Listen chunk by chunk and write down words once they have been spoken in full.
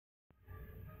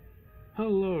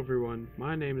Hello everyone,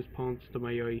 my name is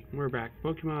PauLInstaMyooin. We're back.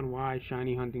 Pokemon Y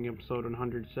Shiny Hunting episode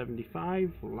 175,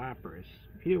 Lapras.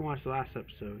 If you didn't watch the last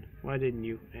episode, why didn't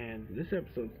you? And this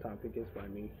episode's topic is by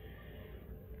me.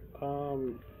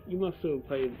 You must have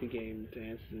played the game to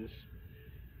answer this.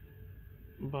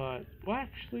 But, well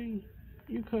actually,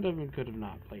 you could have and could have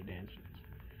not played to answer this.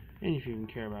 And if you even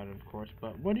care about it, of course.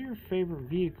 But what are your favorite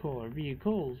vehicle or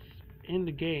vehicles in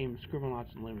the game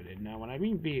Scribblenauts Unlimited? Now, when I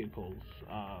mean vehicles,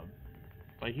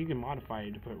 like you can modify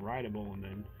it to put rideable, and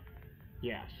then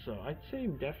yeah. So I'd say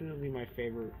definitely my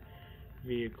favorite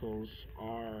vehicles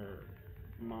are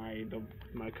my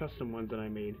custom ones that I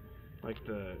made, like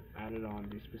the added on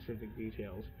the specific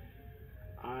details.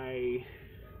 My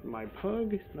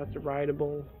pug, that's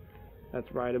rideable,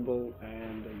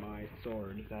 and my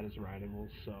sword, that is rideable.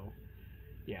 So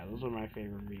yeah, those are my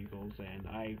favorite vehicles, and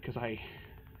I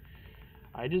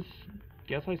just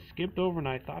guess I skipped over and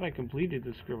I thought I completed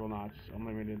the Scribblenauts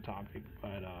Unlimited topic,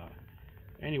 but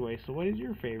anyway, so what is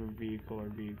your favorite vehicle or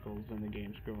vehicles in the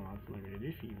game Scribblenauts Unlimited,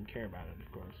 if you even care about it,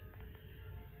 of course.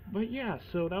 But yeah,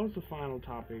 so that was the final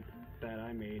topic that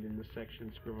I made in the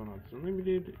section Scribblenauts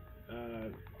Unlimited.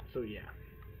 So yeah.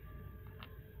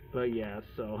 But yeah,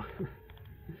 so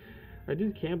I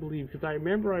just can't believe, because I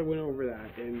remember I went over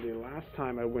that, and the last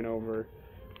time I went over,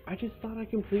 I just thought I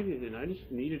completed it, and I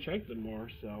just need to check them more,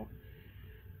 so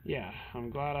yeah,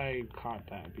 I'm glad I caught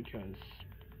that, because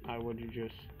I would have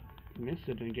just missed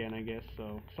it again, I guess.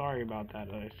 So sorry about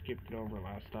that. I skipped it over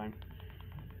last time.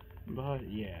 But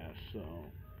yeah, so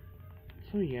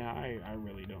yeah, I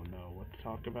really don't know what to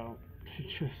talk about.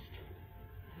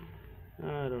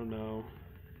 I don't know.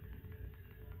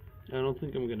 I don't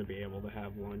think I'm gonna be able to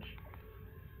have lunch.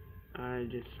 I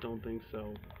just don't think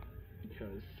so,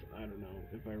 because I don't know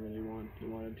if I really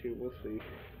wanted to. We'll see.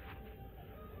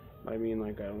 I mean,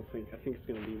 like, I think it's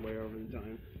gonna be way over the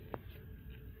time.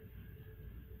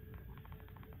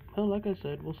 Well, like I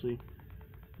said, we'll see.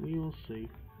 We will see.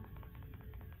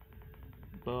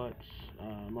 But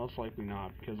most likely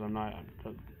not, because I'm not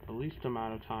the least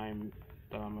amount of time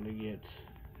that I'm gonna get.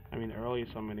 I mean, the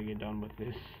earliest I'm gonna get done with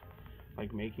this,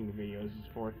 like making the videos, is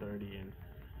 4:30, and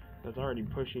that's already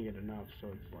pushing it enough. So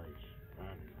it's like, I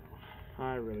don't know.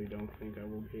 I really don't think I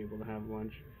will be able to have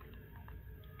lunch.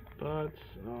 But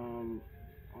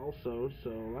also, so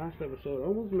last episode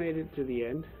almost made it to the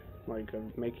end, like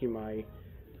of making my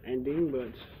ending,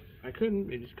 but I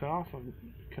couldn't. It just cut off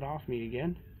me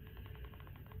again.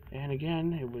 And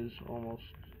again, it was almost,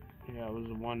 yeah, it was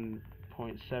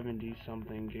 1.70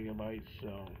 something gigabytes,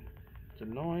 so it's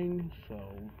annoying,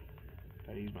 so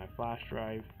I use my flash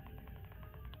drive.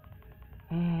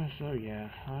 So yeah,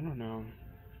 I don't know.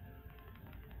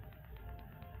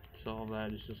 So all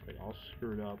that is just like all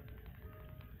screwed up.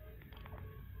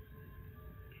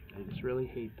 I just really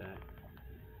hate that.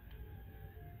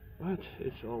 But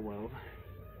it's oh well.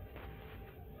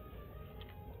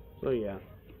 So yeah.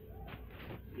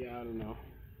 Yeah, I don't know.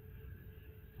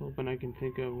 Hoping I can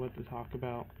think of what to talk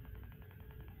about.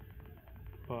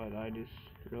 But I just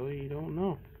really don't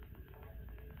know.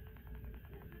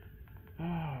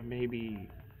 Maybe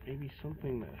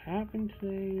something that happened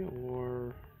today,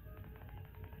 or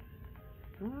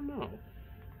I don't know.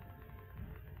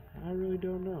 I really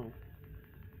don't know.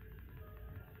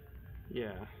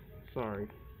 Yeah, sorry.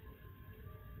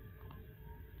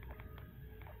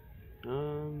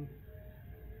 Man,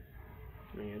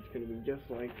 it's gonna be just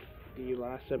like the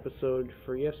last episode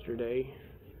for yesterday,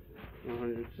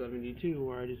 172,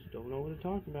 where I just don't know what to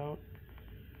talk about.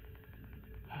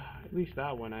 At least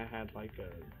that one I had like a...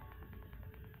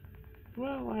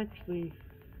 Well, actually...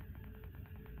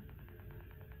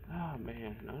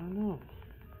 man, I don't know.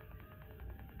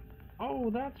 Oh,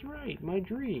 that's right, my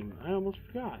dream. I almost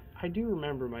forgot. I do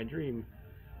remember my dream,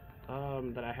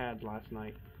 that I had last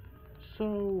night.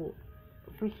 So,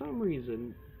 for some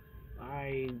reason,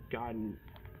 I got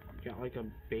like a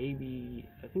baby,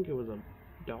 I think it was a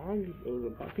dog, it was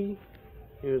a puppy.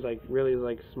 It was like really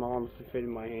like small enough to fit in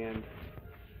my hand,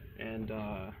 and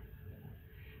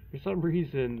for some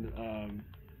reason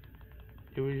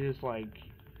it was just like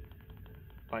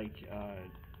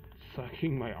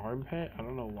sucking my armpit. I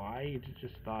don't know why. It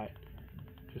just thought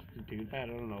just to do that. I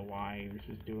don't know why. It was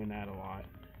just doing that a lot,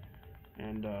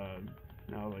 and I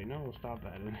was like, no, stop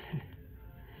that.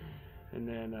 And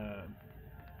then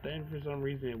for some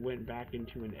reason it went back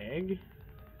into an egg.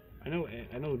 I know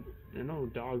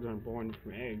dogs aren't born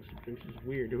from eggs, which is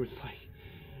weird. It was like,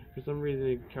 for some reason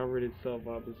it covered itself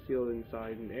up and sealed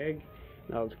inside an egg,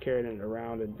 and I was carrying it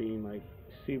around and being like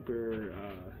super,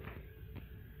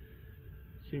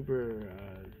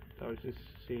 I was just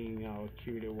seeing how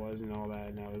cute it was and all that,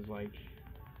 and I was like,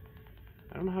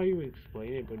 I don't know how you would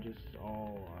explain it, but just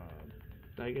all,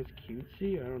 I guess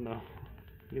cutesy? I don't know.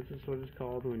 I guess that's what it's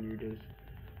called when you're just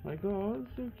like, oh,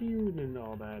 it's so cute and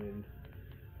all that, and,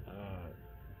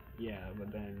 yeah,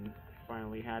 but then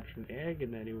finally hatched an egg,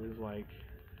 and then it was like,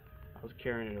 I was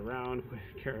carrying it around,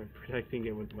 protecting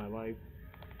it with my life,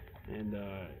 and,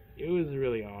 it was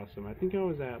really awesome. I think I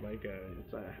was at, like,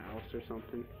 inside a house or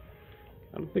something.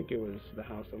 I don't think it was the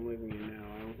house I'm living in now.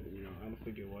 I don't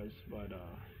think it was, but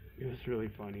it was really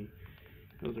funny.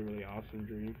 It was a really awesome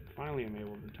dream. Finally, I'm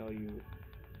able to tell you,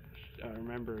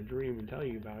 remember a dream and tell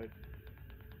you about it.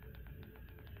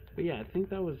 But yeah, I think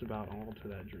that was about all to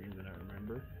that dream that I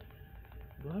remember.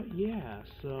 But yeah,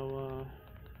 so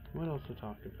what else to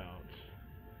talk about?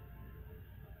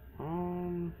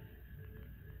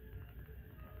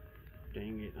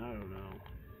 Dang it, I don't know.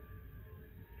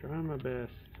 Trying my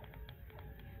best.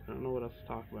 I don't know what else to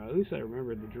talk about. At least I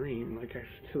remembered the dream. Like,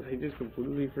 I just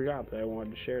completely forgot that I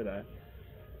wanted to share that.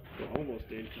 Well, almost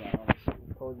did, because I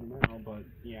almost told you now, but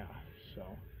yeah,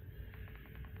 so.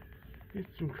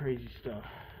 It's some crazy stuff.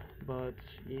 But,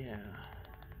 yeah.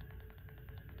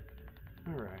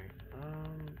 Alright,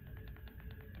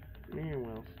 man,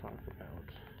 what else to talk about?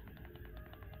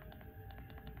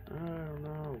 I don't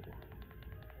know.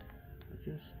 I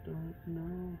just don't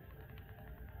know.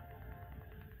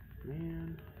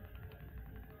 Man.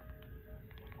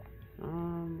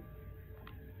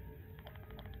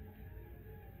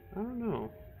 I don't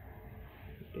know.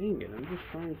 Dang it, I'm just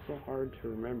trying so hard to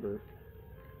remember.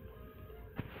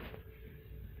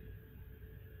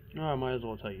 Oh, I might as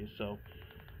well tell you. So,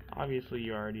 obviously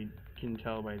you already can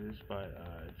tell by this, but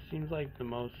it seems like the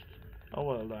most... Oh,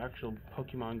 well, the actual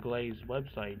Pokemon Glaze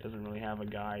website doesn't really have a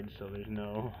guide, so there's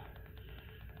no...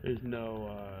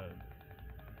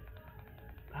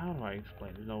 How do I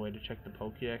explain? There's no way to check the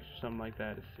Pokédex or something like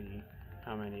that to see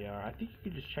how many there are. I think you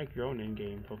could just check your own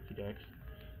in-game Pokédex,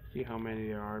 see how many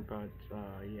there are, but,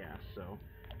 yeah, so...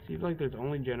 Seems like there's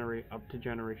only up to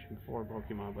Generation 4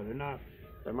 Pokemon, but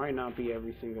there might not be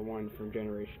every single one from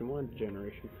Generation 1 to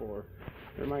Generation 4.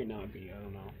 There might not be, I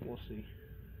don't know. We'll see.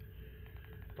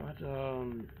 But,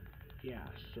 yeah,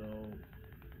 so...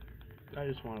 I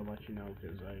just want to let you know,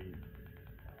 because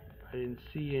I didn't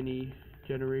see any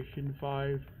Generation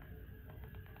 5.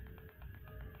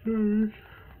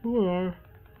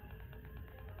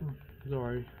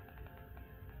 Sorry.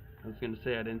 I was gonna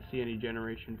say I didn't see any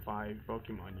Generation 5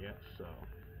 Pokemon yet, so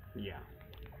yeah.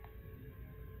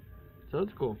 So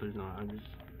it's cool if there's not. I'm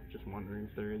just wondering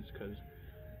if there is, because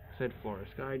I said Flora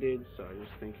Sky did, so I was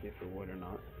just thinking if it would or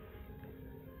not.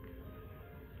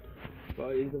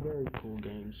 But it's a very cool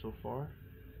game so far.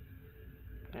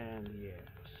 And yeah,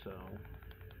 so...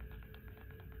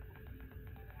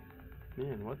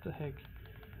 Man, what the heck?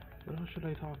 What else should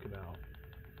I talk about?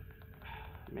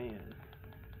 Man.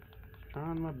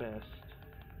 Trying my best.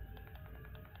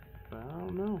 But I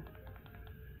don't know.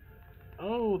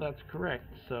 Oh, that's correct.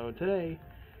 So today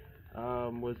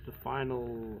was the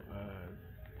final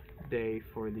day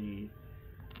for the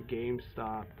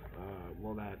GameStop,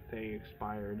 well, that day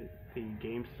expired. The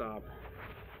GameStop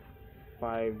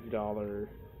 $5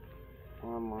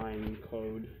 online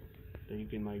code that you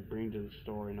can like bring to the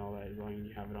store and all that, as long as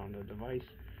you have it on the device.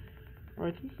 Or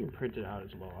I think you can print it out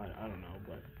as well. I don't know,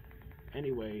 but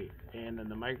anyway, and then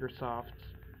the Microsoft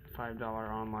 $5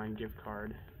 online gift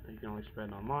card that you can only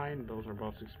spend online, those are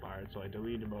both expired, so I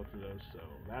deleted both of those, so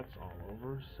that's all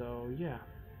over. So yeah,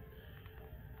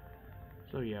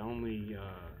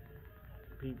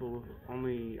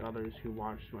 only others who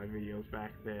watched my videos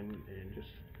back then and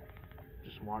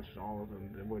just watched all of them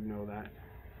that would know that,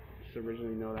 just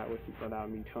originally know that without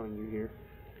me telling you here.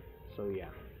 So yeah.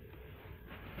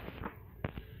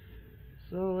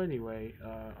 So anyway,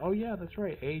 oh yeah, that's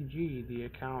right, AG, the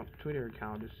Twitter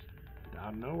account, just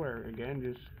out of nowhere, again,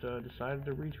 just decided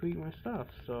to retweet my stuff,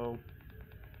 so,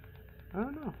 I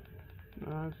don't know,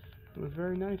 it was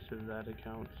very nice of that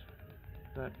account,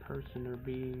 that person or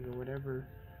being, or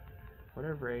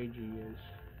whatever AG is.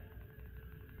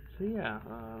 So yeah,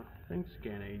 thanks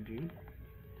again, AG.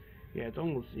 Yeah, it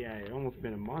almost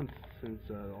been a month since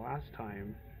the last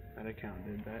time that account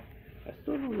did that. I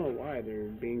still don't know why they're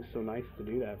being so nice to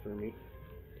do that for me.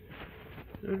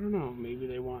 I don't know, maybe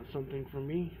they want something from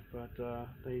me, but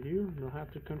they do. They'll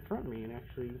have to confront me and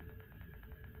actually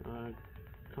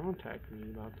contact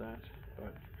me about that.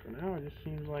 But for now, it just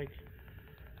seems like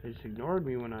they just ignored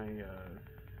me when I,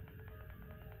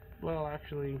 well,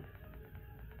 actually,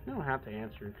 I don't have to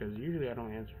answer, because usually I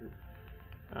don't answer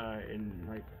in,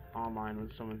 like, online when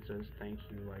someone says thank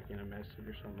you, like, in a message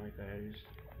or something like that. I just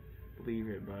leave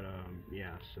it, but,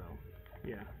 yeah, so,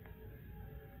 yeah.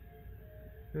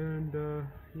 And,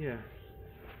 yeah.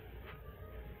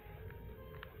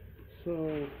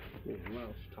 So, yeah, what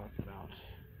else to talk about?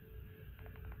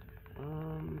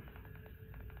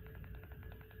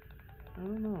 I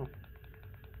don't know.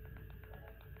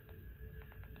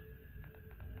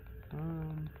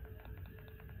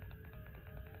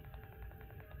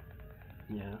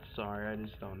 Yeah, sorry, I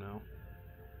just don't know.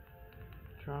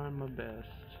 Trying my best.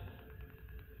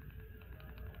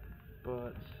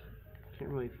 But,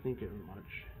 can't really think of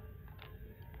much.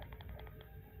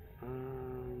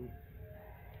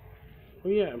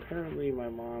 Well, yeah, apparently my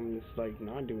mom is, like,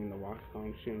 not doing the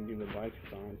walkathon. She's gonna do the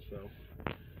bikeathon, so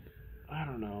I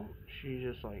don't know. She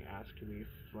just, like, asking me,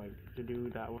 like, to do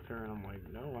that with her, and I'm like,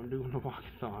 no, I'm doing the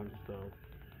walkathon, so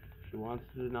she wants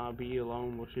to not be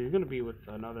alone. Well, she's gonna be with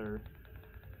another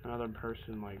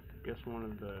person, like, I guess one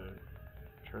of the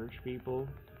church people,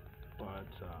 but,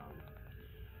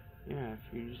 yeah, if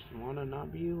you just want to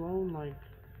not be alone, like,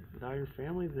 without your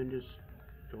family, then just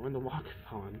join the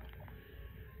walkathon.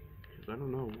 Because I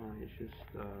don't know why, it's just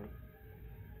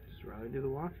rather do the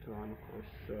walkathon, of course,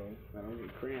 so I don't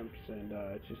get cramps, and,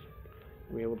 it's just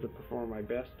be able to perform my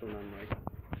best when I'm, like,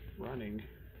 running.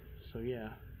 So, yeah,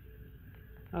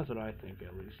 that's what I think,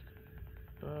 at least.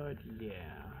 But,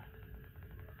 yeah.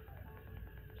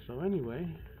 So, anyway,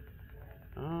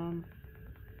 I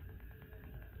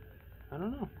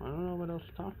don't know what else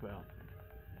to talk about.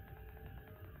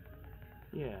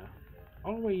 Yeah.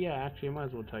 Oh, wait, yeah, actually, I might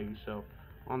as well tell you. So,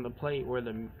 on the plate where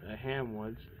the ham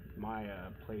was, my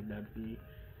plate that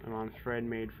my mom's friend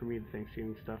made for me, the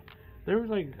Thanksgiving stuff, there was,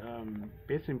 like,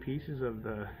 bits and pieces of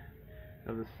the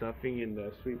stuffing and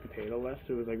the sweet potato left.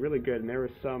 It was, like, really good, and there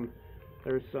was some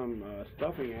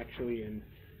stuffing, actually, and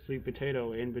sweet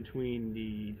potato in between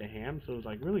the ham, so it was,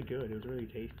 like, really good. It was really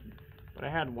tasty. But I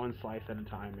had one slice at a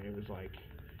time, and it was, like,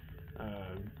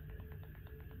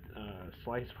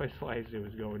 slice by slice, it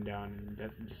was going down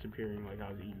and disappearing like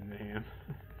I was eating the ham.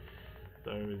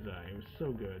 So it was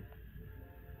so good.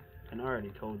 And I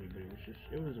already told you, but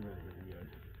it was really, really good.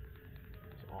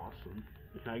 It was awesome.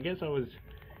 And I guess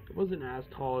it wasn't as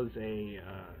tall as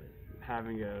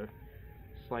having a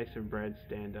slice of bread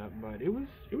stand up, but it was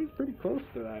pretty close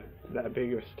to that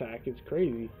big of a stack. It's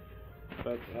crazy.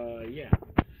 But, yeah.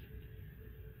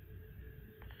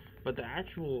 But the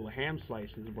actual ham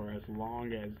slices were as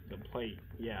long as the plate,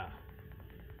 yeah.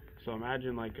 So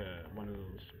imagine like one of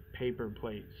those paper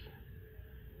plates,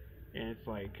 and it's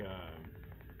like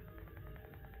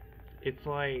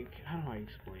how do I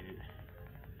explain it?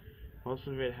 Most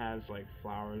of it has like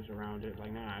flowers around it,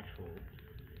 like not actual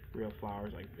real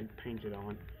flowers, like they painted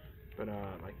on, but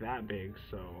like that big.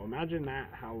 So imagine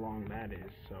that, how long that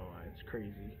is. So it's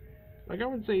crazy. Like I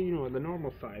would say, the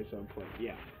normal size of plate,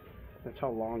 yeah. That's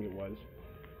how long it was,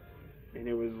 and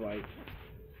it was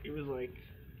like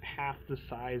half the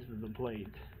size of the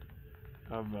plate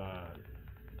of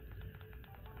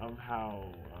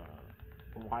how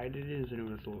wide it is, and it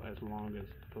was as long as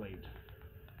the plate.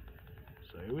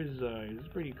 So it was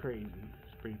pretty crazy.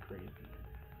 It's pretty crazy.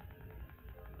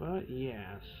 But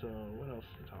yeah, so what else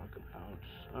to talk about?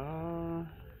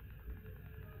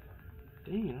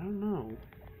 Dang it, I don't know.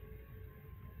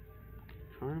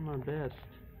 Trying my best.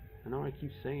 I know I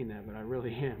keep saying that, but I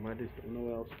really am. I just don't know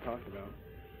what else to talk about.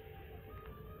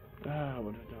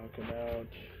 What to talk about?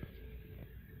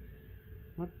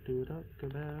 What to talk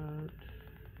about?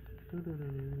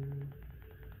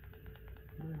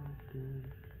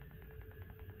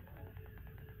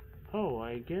 Oh,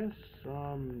 I guess,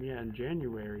 yeah, in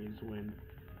January is when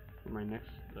my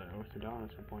next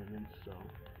orthodontist appointment, so,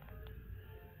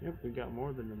 yep, we got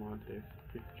more than a month if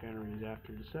January is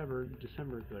after December,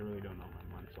 because I really don't know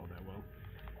my months all that well,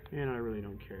 and I really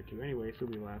don't care to. Anyway, this will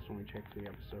be the last one we check the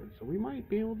episode, so we might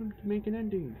be able to make an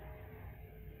ending.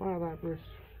 Bye, Lapras.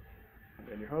 I've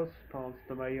been your host,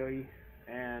 PauLInstaMyooin,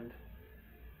 and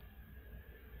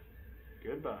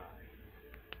goodbye.